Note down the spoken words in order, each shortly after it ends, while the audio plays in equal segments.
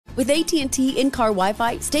With AT&T in-car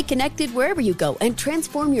Wi-Fi, stay connected wherever you go and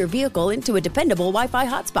transform your vehicle into a dependable Wi-Fi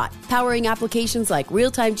hotspot. Powering applications like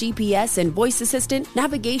real-time GPS and voice assistant,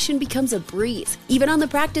 navigation becomes a breeze. Even on the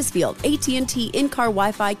practice field, AT&T in-car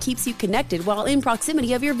Wi-Fi keeps you connected while in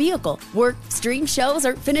proximity of your vehicle. Work, stream shows,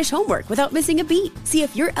 or finish homework without missing a beat. See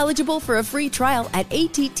if you're eligible for a free trial at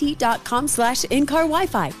att.com/in-car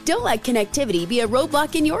Wi-Fi. Don't let connectivity be a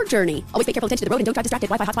roadblock in your journey. Always pay careful attention to the road and don't drive distracted.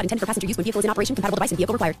 Wi-Fi hotspot intended for passenger use when vehicle is in operation. Compatible device and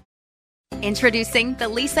vehicle required. Introducing the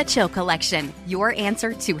Lisa Chill Collection, your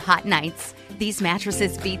answer to hot nights. These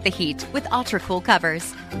mattresses beat the heat with ultra-cool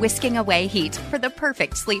covers, whisking away heat for the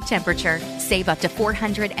perfect sleep temperature. Save up to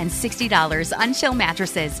 $460 on Chill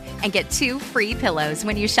mattresses and get 2 free pillows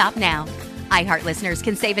when you shop now. iHeart listeners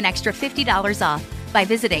can save an extra $50 off by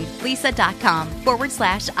visiting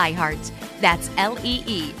lisa.com/iHeart. That's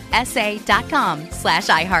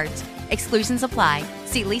LEESA.com/iHeart. Exclusions apply.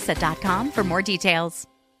 See lisa.com for more details.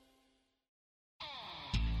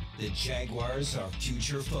 The Jaguars are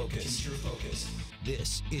future focused.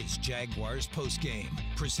 This is Jaguars Postgame,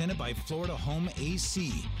 presented by Florida Home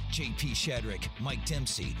AC. JP Shadrick, Mike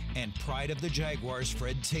Dempsey, and pride of the Jaguars,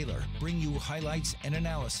 Fred Taylor, bring you highlights and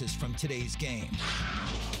analysis from today's game.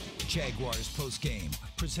 Jaguars Postgame,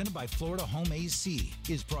 presented by Florida Home AC,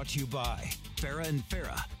 is brought to you by Farah and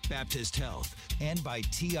Farah, Baptist Health, and by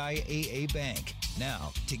TIAA Bank.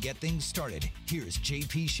 Now, to get things started, here's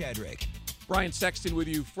JP Shadrick. Brian Sexton with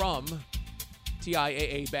you from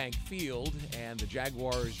TIAA Bank Field and the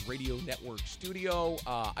Jaguars Radio Network studio.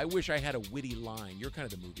 I wish I had a witty line. You're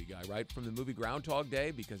kind of the movie guy, right? From the movie Groundhog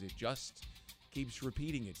Day, because it just keeps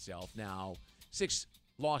repeating itself. Now, 6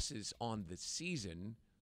 losses on the season,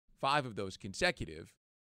 5 of those consecutive.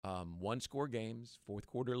 1-score games, fourth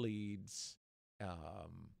quarter leads.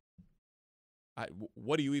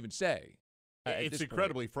 What do you even say? It's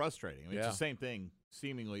incredibly frustrating. I mean, It's the same thing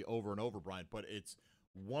seemingly over and over, Brian, but it's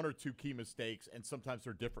 1 or 2 key mistakes, and sometimes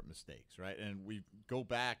they're different mistakes, right? And we go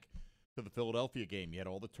back to the Philadelphia game. You had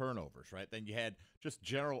all the turnovers, right? Then you had just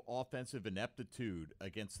general offensive ineptitude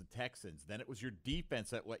against the Texans. Then it was your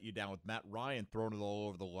defense that let you down with Matt Ryan throwing it all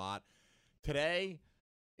over the lot. Today,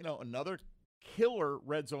 another killer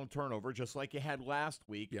red zone turnover, just like you had last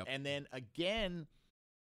week. Yep. And then, again,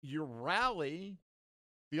 your rally,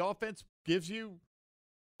 the offense gives you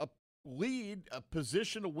a lead, a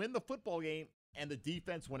position to win the football game, and the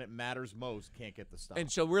defense, when it matters most, can't get the stop.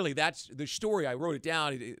 And so really that's the story. I wrote it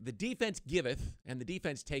down. The defense giveth, and the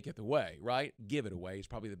defense taketh away, right? Give it away is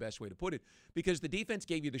probably the best way to put it, because the defense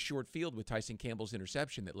gave you the short field with Tyson Campbell's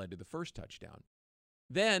interception that led to the first touchdown.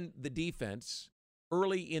 Then the defense,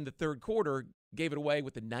 early in the third quarter, gave it away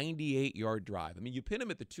with a 98-yard drive. I mean, you pin him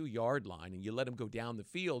at the 2-yard line, and you let him go down the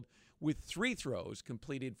field with 3 throws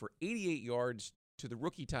completed for 88 yards to the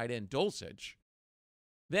rookie tight end, Dulcich.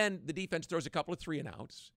 Then the defense throws a couple of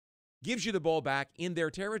 3-and-outs, gives you the ball back in their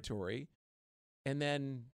territory, and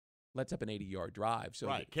then lets up an 80-yard drive. So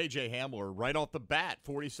right, KJ Hamler, right off the bat,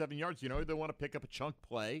 47 yards. They want to pick up a chunk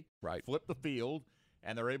play, right, flip the field,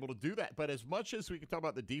 and they're able to do that. But as much as we can talk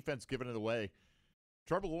about the defense giving it away,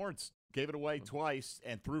 Trevor Lawrence gave it away twice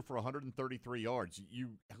and threw for 133 yards.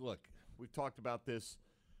 Look, we've talked about this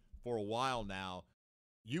for a while now.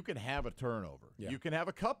 You can have a turnover. Yeah. You can have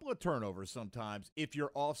a couple of turnovers sometimes if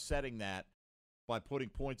you're offsetting that by putting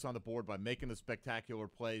points on the board, by making the spectacular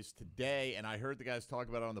plays today. And I heard the guys talk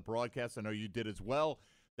about it on the broadcast. I know you did as well,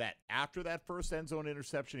 that after that first end zone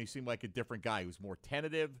interception, he seemed like a different guy. He was more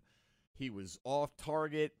tentative. He was off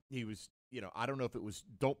target. He was, I don't know if it was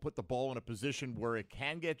don't put the ball in a position where it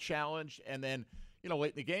can get challenged. And then,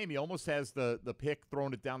 late in the game, he almost has the pick,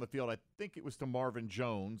 throwing it down the field. I think it was to Marvin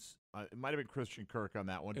Jones. It might have been Christian Kirk on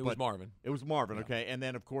that one. It was Marvin. It was Marvin, yeah. Okay. And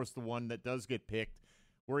then, of course, the one that does get picked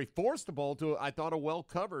where he forced the ball to, I thought, a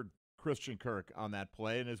well-covered Christian Kirk on that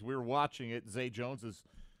play. And as we were watching it, Zay Jones is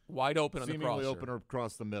wide open on the crosser. Seemingly open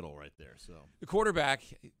across the middle right there. So the quarterback,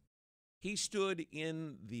 he stood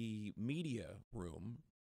in the media room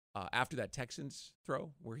after that Texans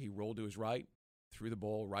throw where he rolled to his right, threw the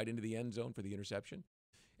ball right into the end zone for the interception.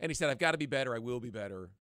 And he said, I've got to be better. I will be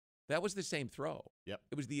better. That was the same throw. Yep.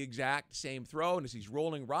 It was the exact same throw. And as he's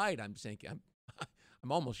rolling right, I'm thinking,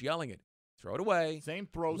 I'm almost yelling it. Throw it away. Same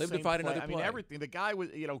throw, live same to fight play. another play. I mean, everything. The guy was,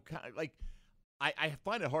 kind of like, I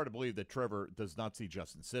find it hard to believe that Trevor does not see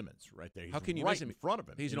Justin Simmons right there. He's How can you right miss him? in front of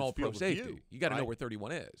him. He's an all-pro safety. You got to know where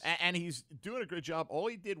 31 is. And he's doing a good job. All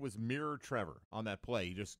he did was mirror Trevor on that play.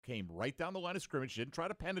 He just came right down the line of scrimmage, didn't try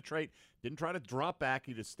to penetrate, didn't try to drop back.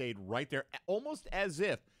 He just stayed right there, almost as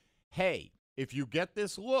if, hey, if you get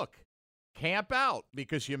this look, camp out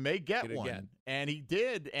because you may get one. Again. And he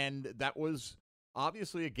did, and that was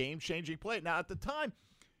obviously a game-changing play. Now, at the time,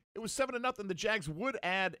 it was 7-0. The Jags would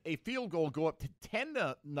add a field goal, go up to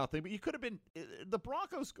 10-0, but you could have been the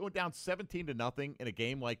Broncos going down 17-0 in a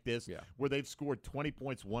game like this, where they've scored 20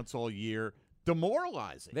 points once all year.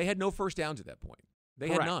 Demoralizing. They had no first downs at that point. They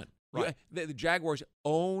Correct. had none. Right. The Jaguars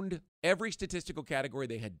owned every statistical category.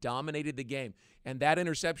 They had dominated the game, and that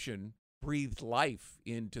interception breathed life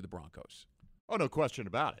into the Broncos. Oh, no question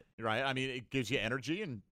about it. Right? I mean, it gives you energy.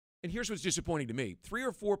 And here's what's disappointing to me. 3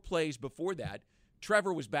 or 4 plays before that,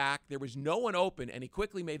 Trevor was back. There was no one open, and he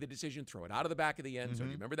quickly made the decision, throw it out of the back of the end zone.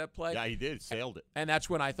 You remember that play? Yeah, he did. Sailed it. And that's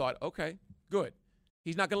when I thought, okay, good.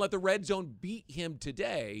 He's not going to let the red zone beat him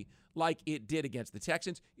today like it did against the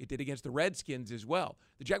Texans. It did against the Redskins as well.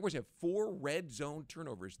 The Jaguars have 4 red zone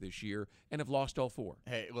turnovers this year and have lost all 4.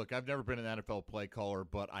 Hey, look, I've never been an NFL play caller,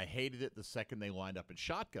 but I hated it the second they lined up in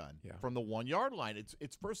shotgun from the 1-yard line.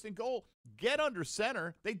 It's first and goal. Get under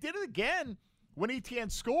center. They did it again when Etienne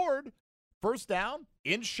scored. First down,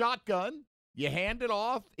 in shotgun. You hand it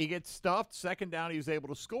off. He gets stuffed. Second down, he was able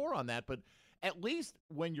to score on that. But at least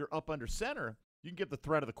when you're up under center, you can get the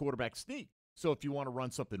threat of the quarterback sneak. So if you want to run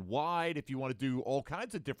something wide, if you want to do all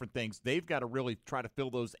kinds of different things, they've got to really try to fill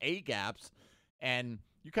those A gaps, and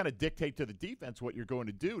you kind of dictate to the defense what you're going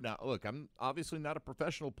to do. Now, look, I'm obviously not a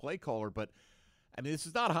professional play caller, but, I mean, this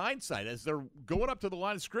is not hindsight. As they're going up to the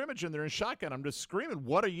line of scrimmage and they're in shotgun, I'm just screaming,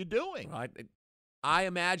 what are you doing? I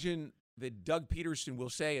imagine that Doug Peterson will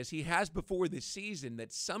say, as he has before this season,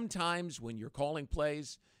 that sometimes when you're calling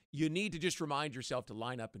plays, you need to just remind yourself to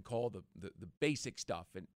line up and call the basic stuff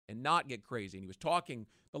and not get crazy. And he was talking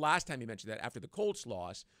the last time he mentioned that after the Colts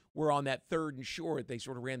loss, where on that 3rd and short, they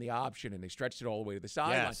sort of ran the option and they stretched it all the way to the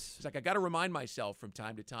sideline. Yes. It's like, I got to remind myself from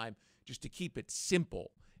time to time just to keep it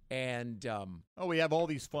simple. And we have all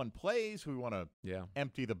these fun plays. We want to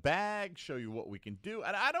empty the bag, show you what we can do.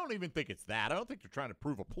 And I don't even think it's that. I don't think they're trying to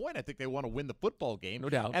prove a point. I think they want to win the football game. No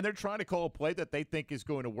doubt. And they're trying to call a play that they think is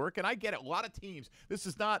going to work. And I get it. A lot of teams, this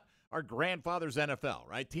is not our grandfather's NFL,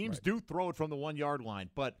 right? Teams do throw it from the 1-yard line.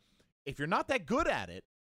 But if you're not that good at it,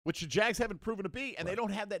 which the Jags haven't proven to be, and they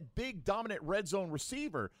don't have that big, dominant red zone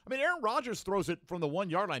receiver. I mean, Aaron Rodgers throws it from the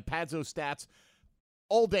 1-yard line, pads those stats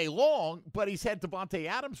all day long, but he's had Devontae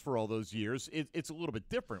Adams for all those years. It's a little bit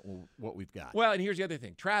different what we've got. Well, and here's the other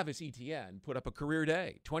thing. Travis Etienne put up a career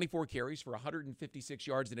day, 24 carries for 156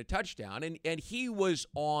 yards and a touchdown, and he was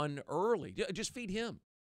on early. Just feed him.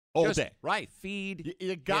 All day. Right. Feed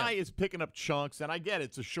The guy him. is picking up chunks, and I get it.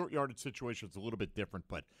 It's a short yardage situation. It's a little bit different,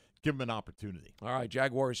 but give him an opportunity. All right,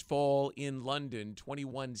 Jaguars fall in London,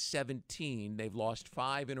 21-17. They've lost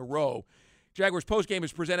 5 in a row. Jaguars postgame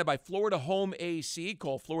is presented by Florida Home AC.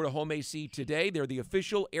 Call Florida Home AC today. They're the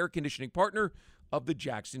official air conditioning partner of the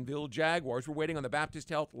Jacksonville Jaguars. We're waiting on the Baptist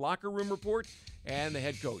Health locker room report and the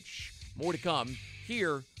head coach. More to come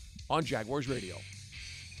here on Jaguars Radio.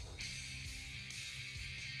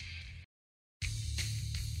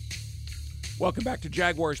 Welcome back to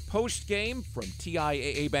Jaguars postgame from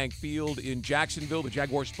TIAA Bank Field in Jacksonville. The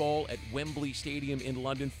Jaguars fall at Wembley Stadium in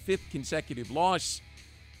London, 5th consecutive loss.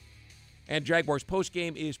 And Jaguars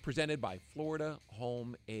postgame is presented by Florida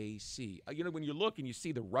Home AC. When you look and you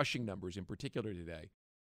see the rushing numbers in particular today,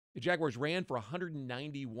 the Jaguars ran for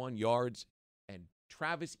 191 yards, and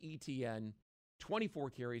Travis Etienne,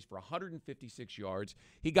 24 carries for 156 yards.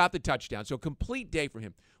 He got the touchdown, so complete day for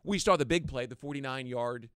him. We saw the big play, the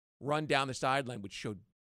 49-yard run down the sideline, which showed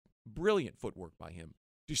brilliant footwork by him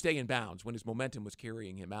to stay in bounds when his momentum was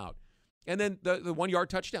carrying him out. And then the 1-yard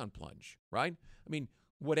touchdown plunge, right? I mean,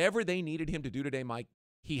 whatever they needed him to do today, Mike,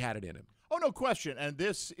 he had it in him. Oh, no question. And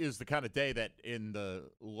this is the kind of day that, in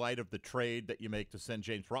the light of the trade that you make to send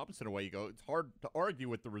James Robinson away, you go, it's hard to argue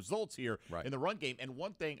with the results here in the run game. And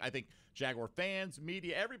one thing I think Jaguar fans,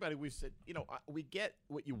 media, everybody, we've said, we get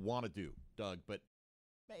what you want to do, Doug, but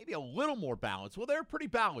maybe a little more balance. Well, they're pretty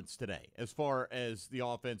balanced today as far as the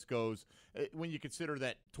offense goes. When you consider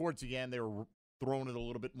that towards the end they were throwing it a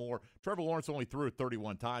little bit more. Trevor Lawrence only threw it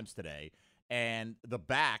 31 times today. And the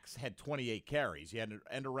backs had 28 carries. You had an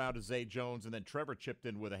end around to Zay Jones, and then Trevor chipped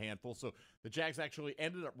in with a handful. So the Jags actually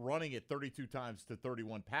ended up running it 32 times to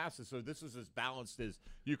 31 passes. So this is as balanced as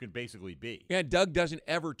you can basically be. Yeah, Doug doesn't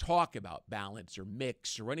ever talk about balance or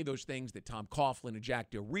mix or any of those things that Tom Coughlin and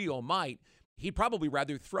Jack Del Rio might. He'd probably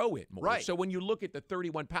rather throw it more. Right. So when you look at the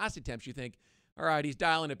 31 pass attempts, you think, all right, he's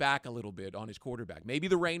dialing it back a little bit on his quarterback. Maybe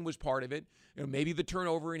the rain was part of it. Maybe the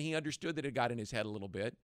turnover, and he understood that it got in his head a little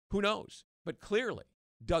bit. Who knows? But clearly,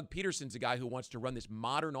 Doug Peterson's a guy who wants to run this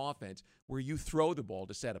modern offense where you throw the ball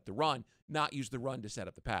to set up the run, not use the run to set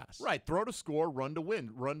up the pass. Right. Throw to score, run to win,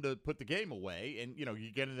 run to put the game away. And,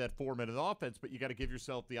 you get into that 4-minute offense, but you got to give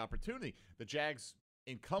yourself the opportunity. The Jags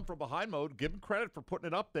in come-from-behind mode, give him credit for putting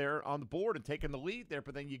it up there on the board and taking the lead there,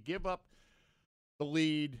 but then you give up the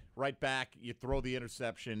lead right back, you throw the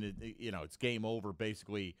interception, it's game over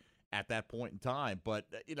basically at that point in time. But,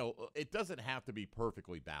 it doesn't have to be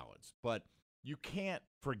perfectly balanced. But you can't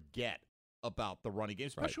forget about the running game,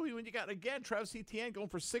 especially when you got, again, Travis Etienne going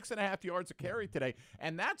for 6.5 yards a carry today.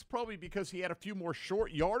 And that's probably because he had a few more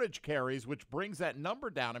short yardage carries, which brings that number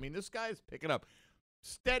down. I mean, this guy is picking up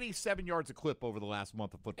steady 7 yards a clip over the last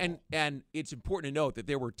month of football. And it's important to note that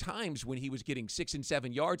there were times when he was getting 6 and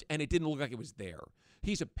 7 yards, and it didn't look like it was there.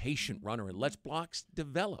 He's a patient runner and lets blocks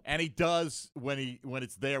develop. And he does when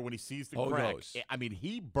it's there, when he sees the crack. I mean,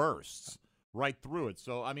 he bursts right through it.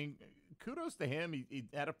 So, I mean, kudos to him. He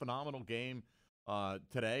had a phenomenal game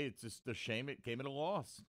today. It's just a shame it came at a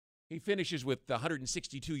loss. He finishes with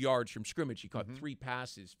 162 yards from scrimmage. He caught 3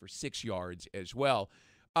 passes for 6 yards as well.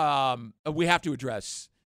 We have to address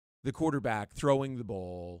the quarterback throwing the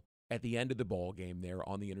ball at the end of the ball game there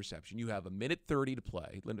on the interception. You have 1:30 to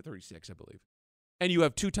play, 1:36, I believe, and you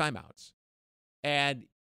have 2 timeouts. And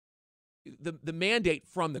the mandate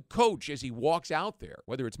from the coach as he walks out there,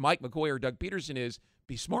 whether it's Mike McCoy or Doug Peterson, is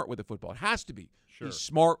be smart with the football. It has to be. Sure. Be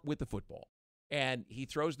smart with the football. And he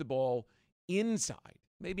throws the ball inside,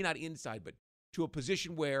 maybe not inside, but to a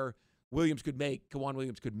position where Kawon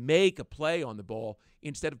Williams could make a play on the ball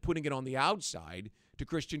instead of putting it on the outside to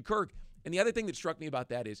Christian Kirk. And the other thing that struck me about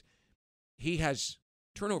that is he has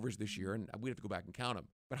turnovers this year, and we have to go back and count them.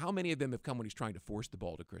 But how many of them have come when he's trying to force the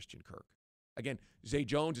ball to Christian Kirk? Again, Zay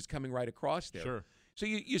Jones is coming right across there. Sure. So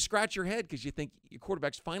you scratch your head because you think your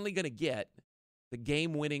quarterback's finally going to get the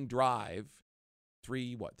game-winning drive.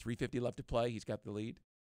 3:50 left to play. He's got the lead.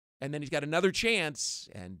 And then he's got another chance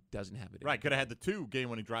and doesn't have it. Right, could have had the 2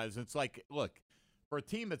 game-winning drives. It's like, look, for a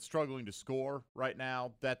team that's struggling to score right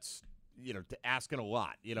now, that's, asking a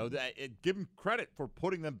lot. Give them credit for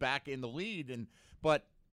putting them back in the lead, but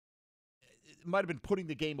it might have been putting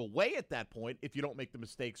the game away at that point if you don't make the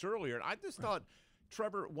mistakes earlier. And I just thought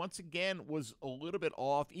Trevor, once again, was a little bit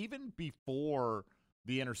off, even before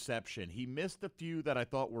the interception. He missed a few that I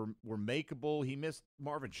thought were makeable. He missed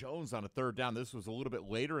Marvin Jones on a 3rd down. This was a little bit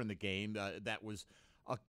later in the game. That was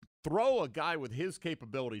a throw a guy with his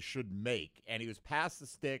capabilities should make, and he was past the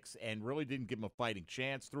sticks and really didn't give him a fighting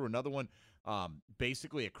chance. Threw another one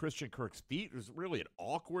basically at Christian Kirk's feet. It was really an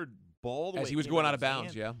awkward ball. As he was going out of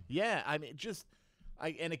bounds, yeah. Yeah, I mean,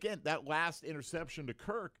 and again, that last interception to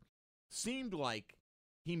Kirk seemed like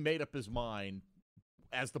he made up his mind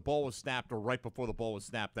as the ball was snapped or right before the ball was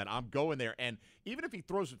snapped that I'm going there. And even if he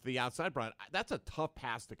throws it to the outside, Brian, that's a tough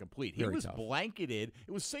pass to complete. He was blanketed.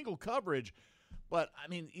 It was single coverage. But, I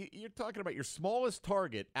mean, you're talking about your smallest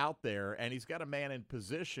target out there, and he's got a man in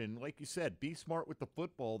position. Like you said, be smart with the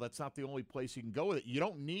football. That's not the only place you can go with it. You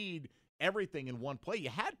don't need everything in one play. You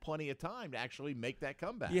had plenty of time to actually make that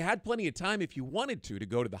comeback. You had plenty of time if you wanted to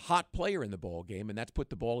go to the hot player in the ball game, and that's put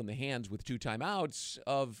the ball in the hands with 2 timeouts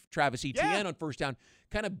of Travis Etienne on 1st down.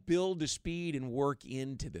 Kind of build the speed and work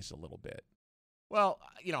into this a little bit. Well,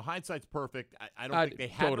 hindsight's perfect. I don't think they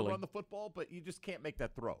had to run the football, but you just can't make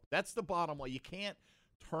that throw. That's the bottom line. You can't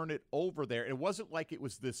turn it over there. It wasn't like it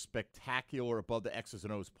was this spectacular above the X's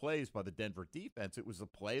and O's plays by the Denver defense. It was a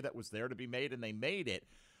play that was there to be made, and they made it.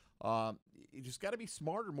 You just got to be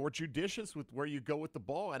smarter, more judicious with where you go with the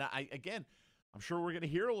ball. And I'm sure we're going to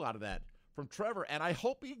hear a lot of that from Trevor, and I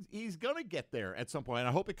hope he's going to get there at some point. And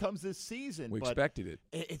I hope it comes this season. We expected it.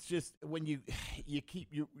 It's just when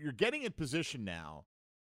you're getting in position now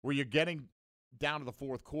where you're getting down to the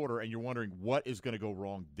 4th quarter and you're wondering what is going to go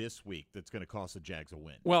wrong this week that's going to cost the Jags a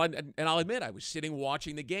win. Well, and I'll admit, I was sitting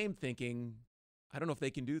watching the game thinking, I don't know if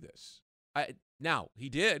they can do this. Now, he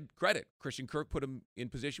did, credit. Christian Kirk put him in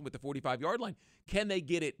position with the 45-yard line. Can they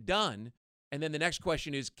get it done? And then the next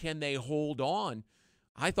question is, can they hold on?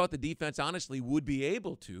 I thought the defense, honestly, would be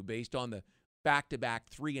able to based on the back-to-back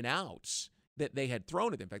 3-and-outs that they had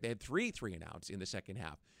thrown at them. In fact, they had 3 3-and-outs in the second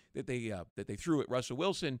half that they threw at Russell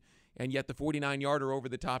Wilson, and yet the 49-yarder over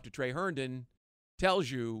the top to Trey Herndon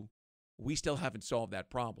tells you we still haven't solved that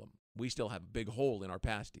problem. We still have a big hole in our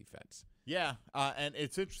pass defense. Yeah, and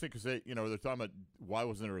it's interesting because they're talking about why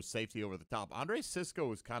wasn't there a safety over the top. Andre Sisco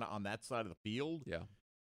was kind of on that side of the field. Yeah.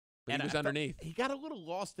 But he was underneath. He got a little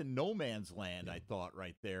lost in no man's land, I thought,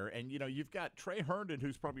 right there. And, you've got Trey Herndon,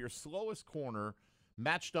 who's probably your slowest corner,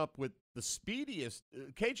 matched up with the speediest.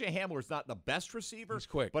 KJ Hamler's not the best receiver. He's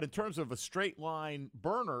quick. But in terms of a straight line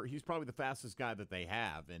burner, he's probably the fastest guy that they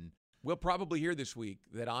have. And we'll probably hear this week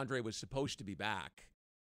that Andre was supposed to be back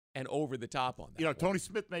and over the top on that. Tony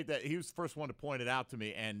Smith made that. He was the first one to point it out to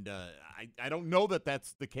me. And I don't know that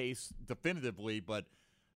that's the case definitively, but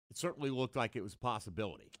it certainly looked like it was a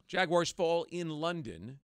possibility. Jaguars fall in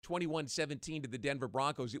London, 21-17 to the Denver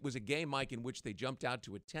Broncos. It was a game, Mike, in which they jumped out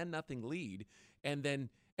to a 10-0 lead, and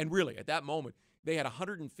really, at that moment, they had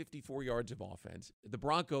 154 yards of offense. The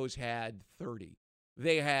Broncos had 30.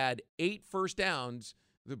 They had 8 first downs.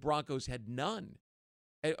 The Broncos had none.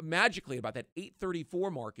 Magically, about that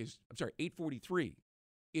 8:43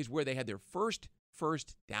 is where they had their first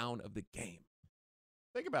down of the game.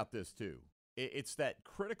 Think about this, too. It's that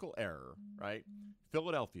critical error, right?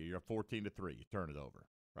 Philadelphia, you're 14-3. You turn it over,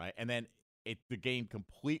 right? And then the game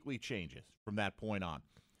completely changes from that point on.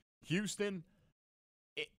 Houston,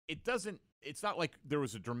 it's not like there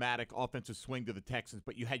was a dramatic offensive swing to the Texans,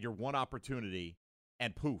 but you had your one opportunity,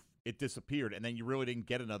 and poof, it disappeared, and then you really didn't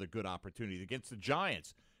get another good opportunity. Against the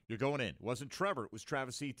Giants, you're going in. It wasn't Trevor. It was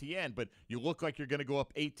Travis Etienne, but you look like you're going to go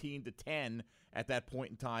up 18-10 at that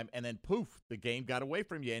point in time, and then poof, the game got away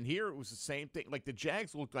from you. And here it was the same thing. Like the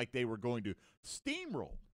Jags looked like they were going to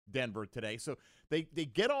steamroll Denver today. So they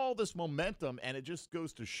get all this momentum, and it just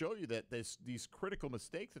goes to show you that these critical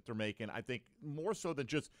mistakes that they're making, I think more so than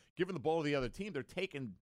just giving the ball to the other team, they're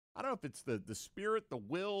taking – I don't know if it's the spirit, the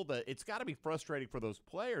will, it's got to be frustrating for those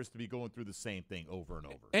players to be going through the same thing over and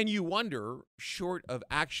over. And you wonder, short of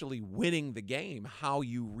actually winning the game, how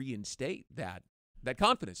you reinstate that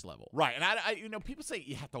confidence level. Right. And people say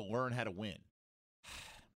you have to learn how to win.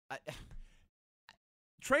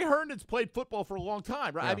 Trey Herndon's played football for a long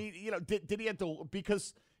time, right? Yeah. I mean, did he have to –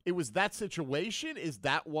 because it was that situation? Is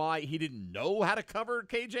that why he didn't know how to cover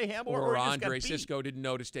K.J. Hamler? Or Andre Cisco didn't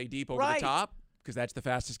know to stay deep over the top? Because that's the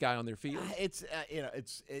fastest guy on their field. It's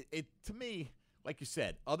to me, like you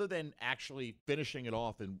said, other than actually finishing it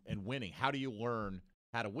off and winning, how do you learn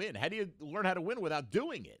how to win? How do you learn how to win without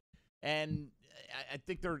doing it? And I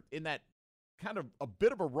think they're in that kind of a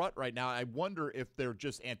bit of a rut right now. I wonder if they're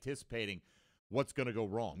just anticipating what's going to go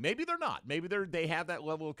wrong. Maybe they're not. Maybe they have that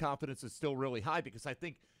level of confidence that's still really high, because I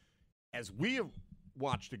think as we have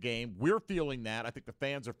watched the game, we're feeling that. I think the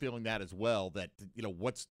fans are feeling that as well, that,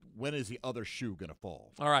 when is the other shoe going to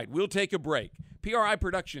fall? All right, we'll take a break. PRI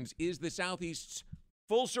Productions is the Southeast's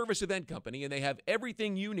full-service event company, and they have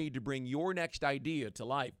everything you need to bring your next idea to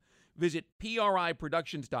life. Visit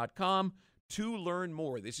PRIProductions.com to learn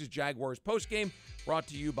more. This is Jaguars Postgame, brought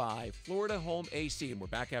to you by Florida Home AC, and we're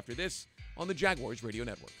back after this on the Jaguars Radio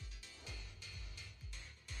Network.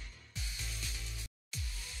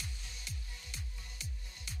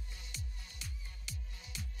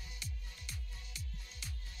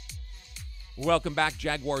 Welcome back,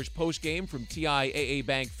 Jaguars postgame from TIAA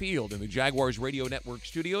Bank Field in the Jaguars Radio Network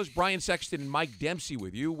studios. Brian Sexton and Mike Dempsey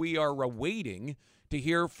with you. We are waiting to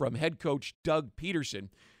hear from head coach Doug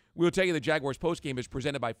Peterson. We'll tell you the Jaguars postgame is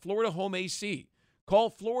presented by Florida Home AC.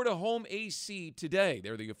 Call Florida Home AC today.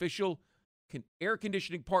 They're the official air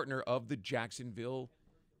conditioning partner of the Jacksonville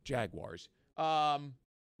Jaguars.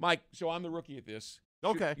 Mike, so I'm the rookie at this.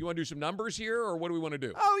 Okay. You want to do some numbers here, or what do we want to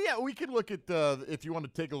do? Oh, yeah, we can look at if you want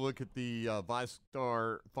to take a look at the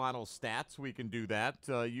VyStar final stats, we can do that.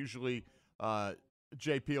 Usually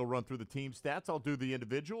JP will run through the team stats. I'll do the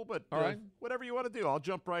individual, but all right. Whatever you want to do, I'll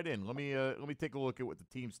jump right in. Let me take a look at what the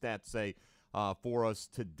team stats say for us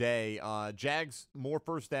today. Jags more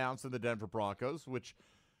first downs than the Denver Broncos, which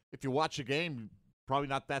if you watch the game, probably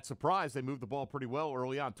not that surprised. They moved the ball pretty well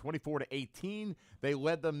early on, 24-18. They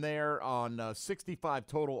led them there on 65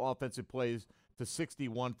 total offensive plays to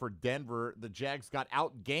 61 for Denver. The Jags got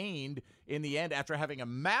outgained in the end after having a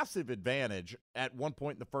massive advantage at one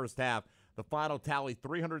point in the first half. The final tally,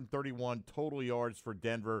 331 total yards for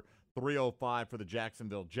Denver, 305 for the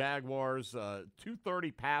Jacksonville Jaguars,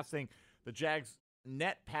 230 passing. The Jags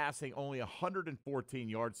net passing only 114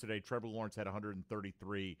 yards today. Trevor Lawrence had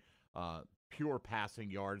 133 pure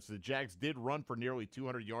passing yards. The Jags did run for nearly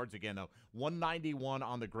 200 yards again, though. 191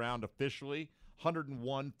 on the ground officially,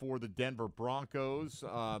 101 for the Denver Broncos.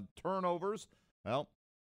 Turnovers, well,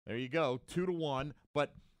 there you go, 2-1.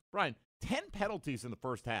 But, Brian, 10 penalties in the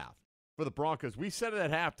first half for the Broncos. We said it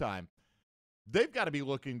at halftime. They've got to be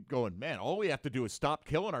going, man, all we have to do is stop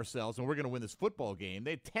killing ourselves, and we're going to win this football game.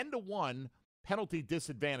 They had 10-1 penalty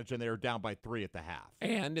disadvantage, and they were down by 3 at the half.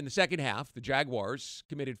 And in the second half, the Jaguars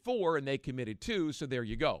committed 4, and they committed 2, so there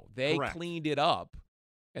you go. They Correct. Cleaned it up,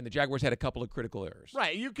 and the Jaguars had a couple of critical errors.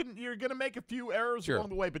 Right. You're going to make a few errors Sure. along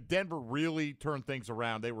the way, but Denver really turned things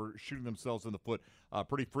around. They were shooting themselves in the foot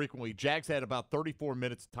pretty frequently. Jags had about 34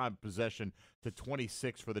 minutes time of possession to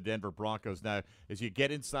 26 for the Denver Broncos. Now, as you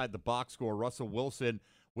get inside the box score, Russell Wilson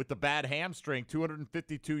with the bad hamstring,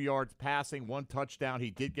 252 yards passing, 1 touchdown.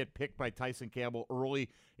 He did get picked by Tyson Campbell early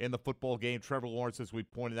in the football game. Trevor Lawrence, as we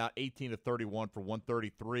pointed out, 18-31 for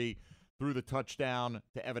 133. threw the touchdown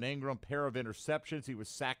to Evan Ingram, pair of interceptions. He was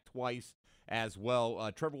sacked twice as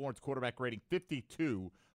well. Trevor Lawrence quarterback rating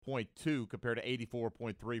 52.2 compared to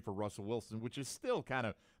 84.3 for Russell Wilson, which is still kind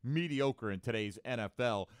of mediocre in today's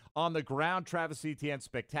NFL. On the ground, Travis Etienne,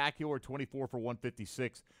 spectacular, 24 for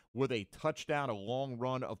 156 with a touchdown, a long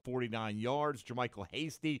run of 49 yards. Jermichael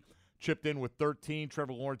Hasty chipped in with 13.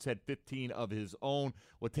 Trevor Lawrence had 15 of his own.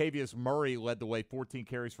 Latavius Murray led the way, 14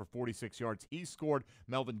 carries for 46 yards. He scored.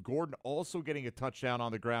 Melvin Gordon also getting a touchdown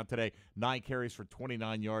on the ground today, 9 carries for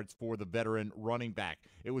 29 yards for the veteran running back.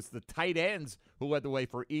 It was the tight ends who led the way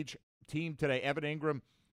for each team today. Evan Ingram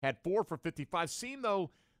had 4 for 55. Seemed, though,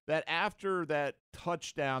 that after that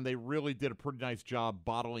touchdown, they really did a pretty nice job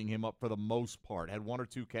bottling him up for the most part. Had 1 or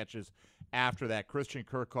 2 catches after that. Christian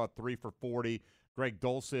Kirk caught 3 for 40. Greg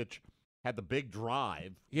Dulcich had the big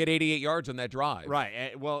drive. He had 88 yards on that drive.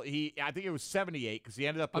 Right. Well, I think it was 78 because he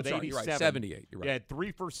ended up with 87. You're right, 78. You're right. He had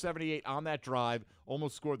 3 for 78 on that drive,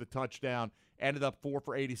 almost scored the touchdown, ended up 4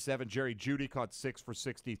 for 87. Jerry Jeudy caught 6 for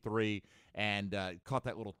 63 and caught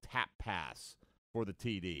that little tap pass for the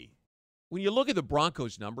TD. When you look at the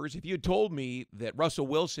Broncos numbers, if you had told me that Russell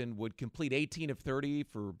Wilson would complete 18 of 30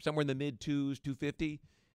 for somewhere in the mid-twos, 250,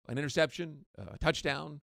 an interception, a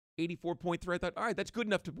touchdown, 84.3, I thought, all right, that's good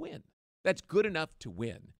enough to win. That's good enough to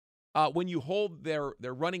win. When you hold their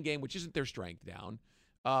running game, which isn't their strength, down,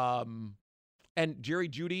 and Jerry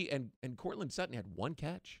Jeudy and Cortland Sutton had 1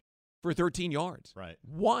 catch for 13 yards. Right.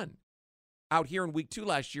 1. Out here in week 2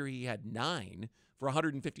 last year, he had 9 for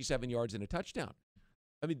 157 yards and a touchdown.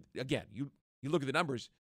 I mean, again, you look at the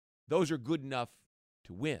numbers, those are good enough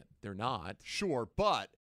to win. They're not. Sure, but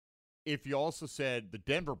if you also said the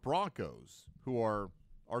Denver Broncos, who are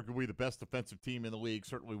arguably the best defensive team in the league,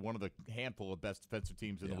 certainly one of the handful of best defensive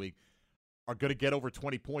teams in the league, are going to get over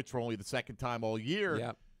 20 points for only the second time all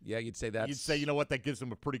year. Yeah, you'd say that. You'd say, you know what, that gives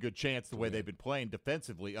them a pretty good chance the way they've been playing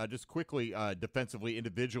defensively. Just quickly, defensively,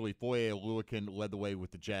 individually, Foye Oluokun led the way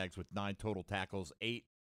with the Jags with 9 total tackles, 8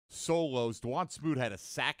 solos. Dwan Smoot had a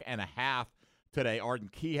sack and a half today. Arden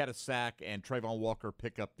Key had a sack, and Trayvon Walker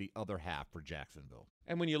pick up the other half for Jacksonville.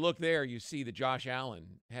 And when you look there, you see that Josh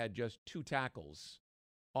Allen had just 2 tackles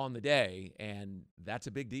on the day, and that's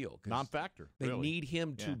a big deal. Non-factor. They really need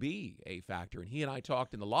him to be a factor. And he and I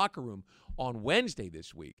talked in the locker room on Wednesday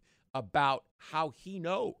this week about how he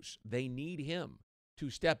knows they need him to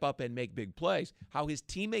step up and make big plays, how his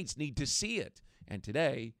teammates need to see it. And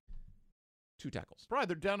today, 2 tackles. Right,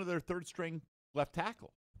 they're down to their third-string left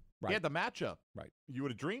tackle. Right. He had the matchup right. you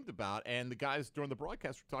would have dreamed about, and the guys during the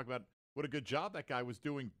broadcast were talking about what a good job that guy was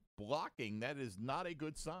doing blocking. That is not a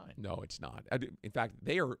good sign. No, it's not. In fact,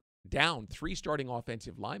 they are down 3 starting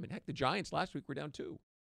offensive linemen. Heck, the Giants last week were down 2.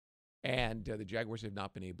 And the Jaguars have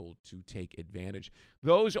not been able to take advantage.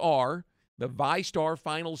 Those are the VyStar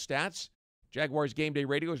final stats. Jaguars Game Day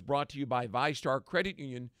Radio is brought to you by VyStar Credit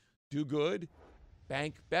Union. Do good,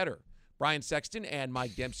 bank better. Brian Sexton and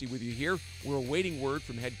Mike Dempsey with you here. We're awaiting word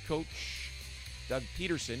from head coach Doug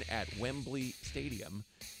Peterson at Wembley Stadium,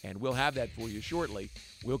 and we'll have that for you shortly.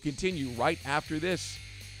 We'll continue right after this.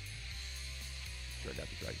 Sure,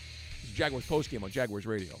 that's right. This is Jaguars Postgame on Jaguars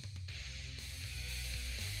Radio.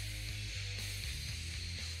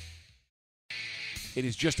 It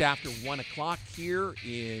is just after 1 o'clock here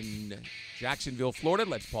in Jacksonville, Florida.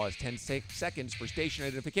 Let's pause 10 seconds for station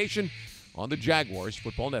identification on the Jaguars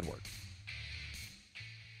Football Network.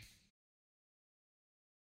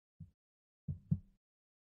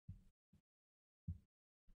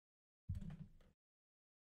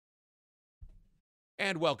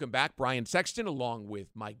 And welcome back. Brian Sexton along with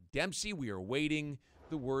Mike Dempsey. We are waiting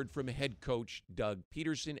the word from head coach Doug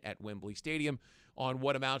Peterson at Wembley Stadium on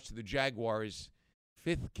what amounts to the Jaguars'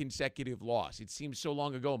 5th consecutive loss. It seems so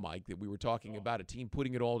long ago, Mike, that we were talking about a team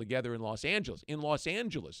putting it all together in Los Angeles. In Los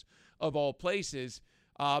Angeles, of all places.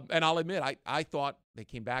 And I'll admit, I thought they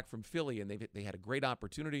came back from Philly and they had a great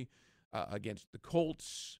opportunity against the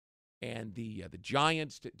Colts and the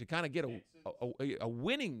Giants to kind of get a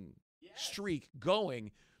winning streak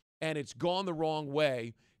going, and it's gone the wrong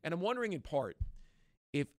way. And I'm wondering in part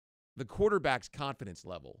if the quarterback's confidence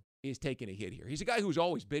level is taking a hit here. He's a guy who's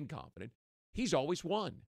always been confident. He's always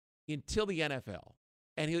won until the NFL.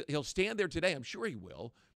 And he'll stand there today, I'm sure he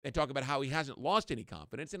will, and talk about how he hasn't lost any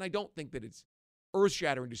confidence. And I don't think that it's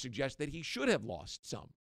earth-shattering to suggest that he should have lost some.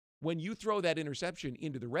 When you throw that interception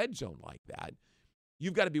into the red zone like that,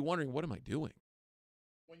 you've got to be wondering, what am I doing?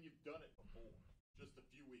 When you've done it before, just a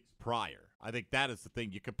few weeks prior, I think that is the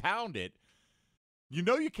thing. You compound it. You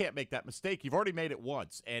know you can't make that mistake. You've already made it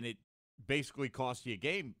once, and it basically cost you a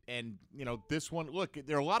game. And, this one, look,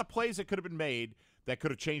 there are a lot of plays that could have been made that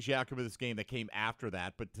could have changed the outcome of this game that came after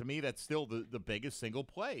that. But to me, that's still the biggest single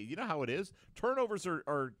play. You know how it is. Turnovers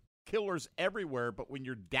are killers everywhere, but when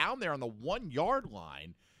you're down there on the 1-yard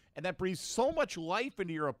line, and that breathes so much life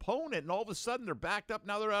into your opponent, and all of a sudden they're backed up.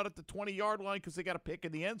 Now they're out at the 20-yard line because they got a pick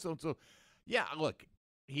in the end zone. So, yeah, look,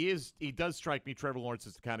 he does strike me. Trevor Lawrence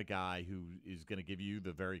is the kind of guy who is going to give you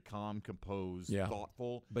the very calm, composed,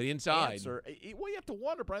 thoughtful but inside answer. Well, you have to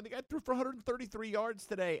wonder, Brian. The guy threw for 133 yards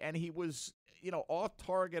today, and he was, off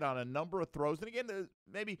target on a number of throws. And again,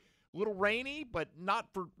 maybe a little rainy, but not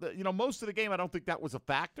for most of the game. I don't think that was a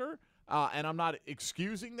factor. And I'm not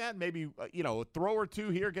excusing that. Maybe, a throw or two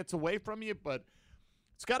here gets away from you, but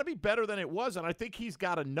it's got to be better than it was, and I think he's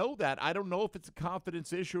got to know that. I don't know if it's a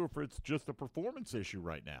confidence issue or if it's just a performance issue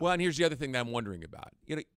right now. Well, and here's the other thing that I'm wondering about.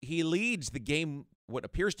 He leads the game, what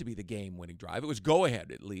appears to be the game-winning drive. It was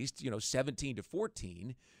go-ahead at least,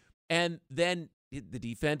 17-14, and then the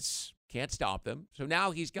defense can't stop them. So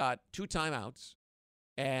now he's got 2 timeouts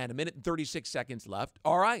and 1 minute and 36 seconds left.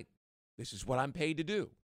 All right, this is what I'm paid to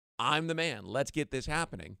do. I'm the man. Let's get this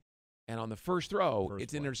happening. And on the first throw,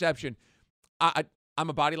 it's an interception. I'm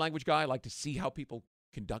a body language guy. I like to see how people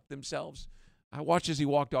conduct themselves. I watched as he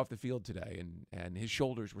walked off the field today, and his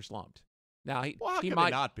shoulders were slumped. Now, how he can might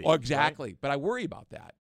they not be? Oh, exactly. Right? But I worry about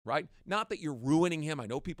that, right? Not that you're ruining him. I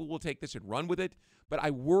know people will take this and run with it, but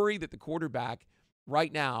I worry that the quarterback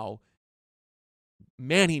right now,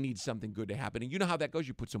 man, he needs something good to happen. And you know how that goes.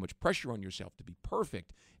 You put so much pressure on yourself to be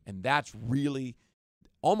perfect, and that's really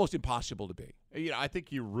almost impossible to be. I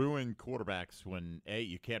think you ruin quarterbacks when, A,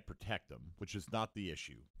 you can't protect them, which is not the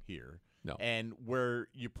issue here. No. And where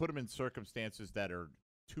you put them in circumstances that are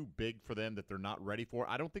too big for them, that they're not ready for.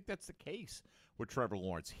 I don't think that's the case with Trevor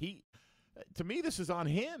Lawrence. To me, this is on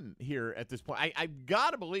him here at this point. I've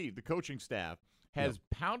got to believe the coaching staff has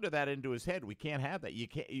pounded that into his head. We can't have that.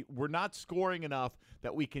 We're not scoring enough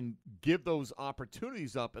that we can give those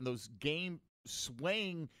opportunities up, and those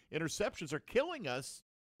game-swaying interceptions are killing us.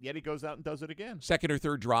 Yet he goes out and does it again. Second or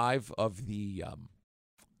third drive of the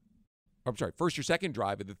first or second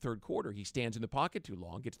drive of the third quarter. He stands in the pocket too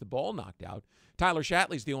long, gets the ball knocked out. Tyler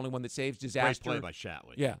Shatley's the only one that saves disaster. Great play by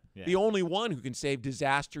Shatley. Yeah. The only one who can save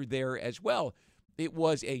disaster there as well. It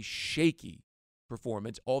was a shaky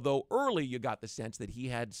performance, although early you got the sense that he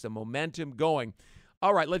had some momentum going.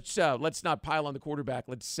 All right, let's not pile on the quarterback.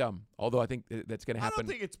 Although I think that's going to happen. I don't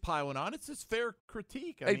think it's piling on. It's just fair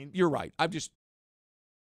critique. You're right.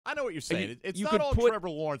 I know what you're saying. It's not all Trevor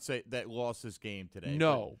Lawrence that lost this game today.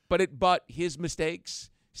 No, but his mistakes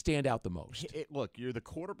stand out the most. Look, you're the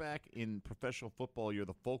quarterback in professional football. You're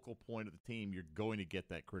the focal point of the team. You're going to get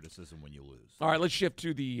that criticism when you lose. All right, let's shift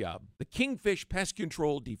to the Kingfish Pest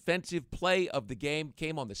Control defensive play of the game.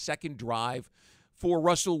 Came on the second drive for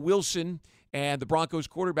Russell Wilson, and the Broncos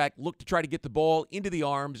quarterback looked to try to get the ball into the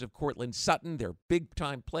arms of Courtland Sutton, their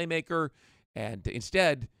big-time playmaker, and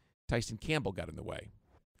instead, Tyson Campbell got in the way.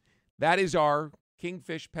 That is our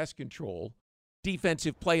Kingfish Pest Control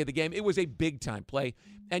defensive play of the game. It was a big-time play.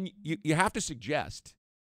 And you have to suggest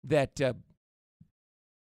that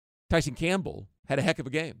Tyson Campbell had a heck of a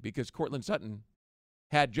game because Courtland Sutton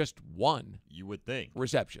had just one. You would think.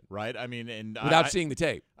 Reception. Right? I mean, and without seeing the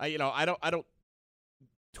tape. I don't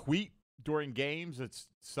tweet during games. It's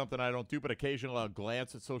something I don't do, but occasionally I'll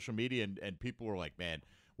glance at social media and people were like, man,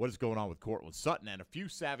 what is going on with Courtland Sutton? And a few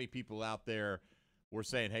savvy people out there were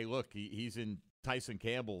saying, hey, look, he's in Tyson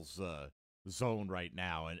Campbell's zone right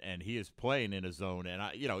now, and he is playing in his zone. And,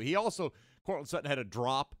 he also – Courtland Sutton had a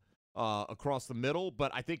drop across the middle, but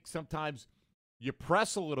I think sometimes you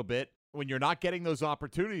press a little bit when you're not getting those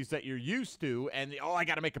opportunities that you're used to, and, I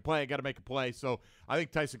got to make a play. So I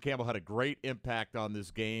think Tyson Campbell had a great impact on this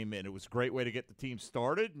game, and it was a great way to get the team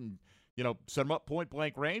started and – set them up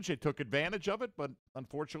point-blank range. They took advantage of it, but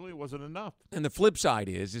unfortunately it wasn't enough. And the flip side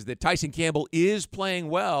is that Tyson Campbell is playing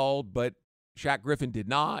well, but Shaq Griffin did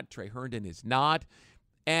not. Trey Herndon is not.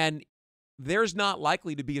 And there's not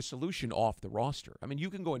likely to be a solution off the roster. I mean,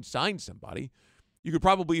 you can go and sign somebody. You could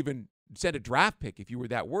probably even send a draft pick if you were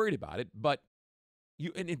that worried about it. But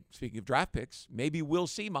speaking of draft picks, maybe we'll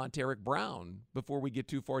see Monteric Brown before we get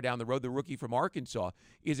too far down the road. The rookie from Arkansas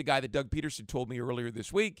is a guy that Doug Peterson told me earlier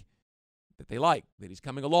this week that they like, that he's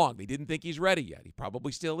coming along. They didn't think he's ready yet. He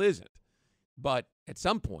probably still isn't. But at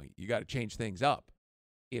some point, you got to change things up.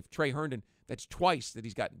 If Trey Herndon, that's twice that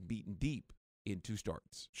he's gotten beaten deep in 2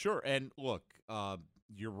 starts. Sure, and look,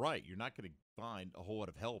 you're right. You're not going to find a whole lot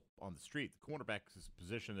of help on the street. The cornerback is a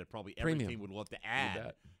position that probably every team would love to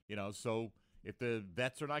add. So if the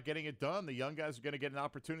vets are not getting it done, the young guys are going to get an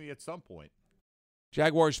opportunity at some point.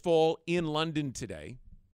 Jaguars fall in London today.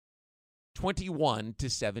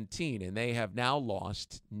 21-17, and they have now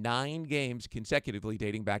lost 9 games consecutively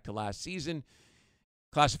dating back to last season,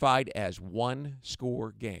 classified as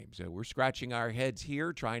one-score games. So we're scratching our heads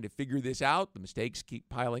here trying to figure this out. The mistakes keep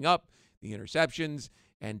piling up, the interceptions,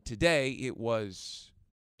 and today it was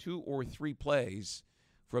 2 or 3 plays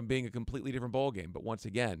from being a completely different ball game. But once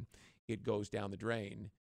again, it goes down the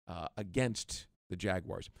drain against the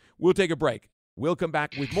Jaguars. We'll take a break. We'll come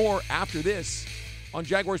back with more after this on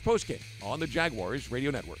Jaguars Postgame on the Jaguars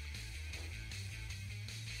Radio Network.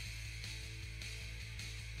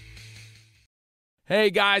 Hey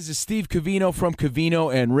guys, it's Steve Covino from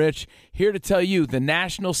Covino and Rich, here to tell you the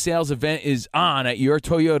national sales event is on at your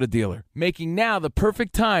Toyota dealer, making now the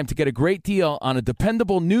perfect time to get a great deal on a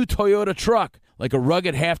dependable new Toyota truck, like a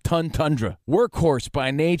rugged half-ton Tundra. Workhorse by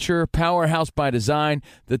nature, powerhouse by design,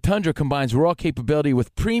 the Tundra combines raw capability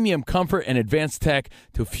with premium comfort and advanced tech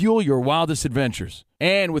to fuel your wildest adventures.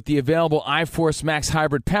 And with the available iForce Max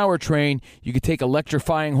hybrid powertrain, you can take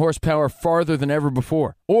electrifying horsepower farther than ever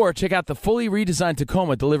before. Or check out the fully redesigned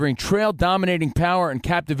Tacoma, delivering trail-dominating power and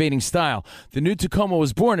captivating style. The new Tacoma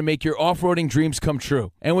was born to make your off-roading dreams come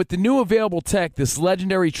true. And with the new available tech, this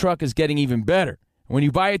legendary truck is getting even better. When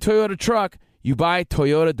you buy a Toyota truck, you buy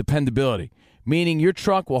Toyota dependability, meaning your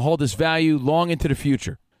truck will hold its value long into the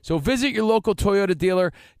future. So visit your local Toyota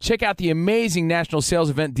dealer. Check out the amazing national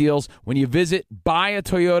sales event deals when you visit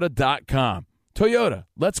buyatoyota.com. Toyota,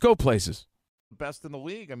 let's go places. Best in the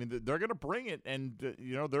league. I mean, they're going to bring it, and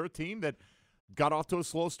they're a team that got off to a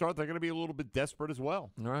slow start. They're going to be a little bit desperate as well.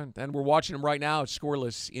 All right, and we're watching them right now. It's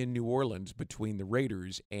scoreless in New Orleans between the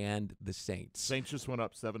Raiders and the Saints. Saints just went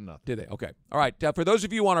up 7-0. Did they? Okay. All right. For those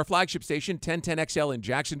of you on our flagship station, 1010XL in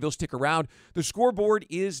Jacksonville, stick around. The scoreboard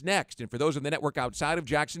is next. And for those on the network outside of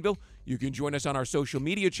Jacksonville, you can join us on our social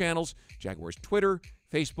media channels, Jaguars Twitter,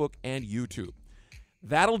 Facebook, and YouTube.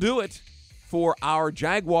 That'll do it for our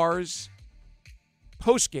Jaguars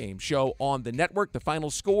post-game show on the network. The final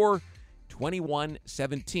score,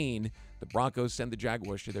 21-17. The Broncos send the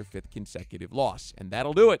Jaguars to their 5th consecutive loss. And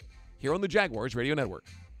that'll do it here on the Jaguars Radio Network.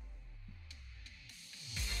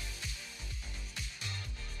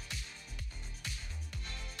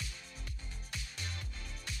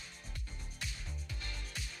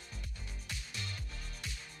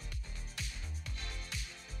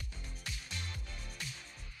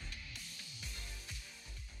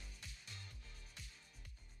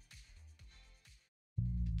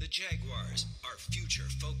 The Jaguars are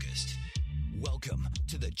future-focused. Welcome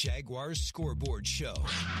to the Jaguars Scoreboard Show.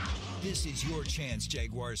 This is your chance,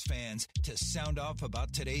 Jaguars fans, to sound off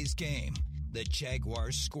about today's game. The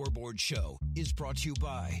Jaguars Scoreboard Show is brought to you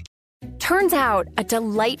by... Turns out a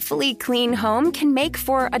delightfully clean home can make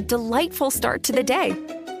for a delightful start to the day.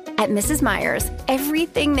 At Mrs. Meyer's,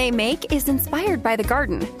 everything they make is inspired by the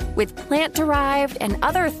garden. With plant-derived and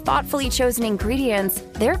other thoughtfully chosen ingredients,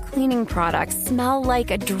 their cleaning products smell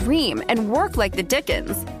like a dream and work like the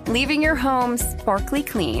Dickens, leaving your home sparkly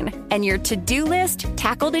clean and your to-do list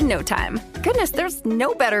tackled in no time. Goodness, there's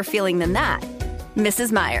no better feeling than that.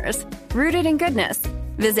 Mrs. Meyer's, rooted in goodness.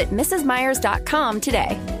 Visit mrsmeyers.com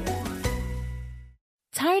today.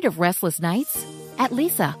 Tired of restless nights? At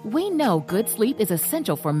Leesa, we know good sleep is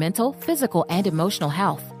essential for mental, physical, and emotional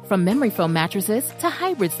health. From memory foam mattresses to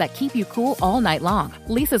hybrids that keep you cool all night long,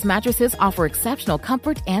 Leesa's mattresses offer exceptional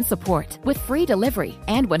comfort and support with free delivery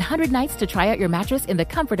and 100 nights to try out your mattress in the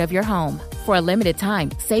comfort of your home. For a limited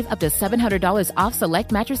time, save up to $700 off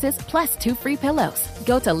select mattresses plus 2 free pillows.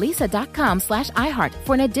 Go to leesa.com/iHeart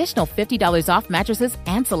for an additional $50 off mattresses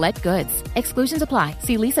and select goods. Exclusions apply.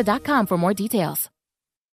 See leesa.com for more details.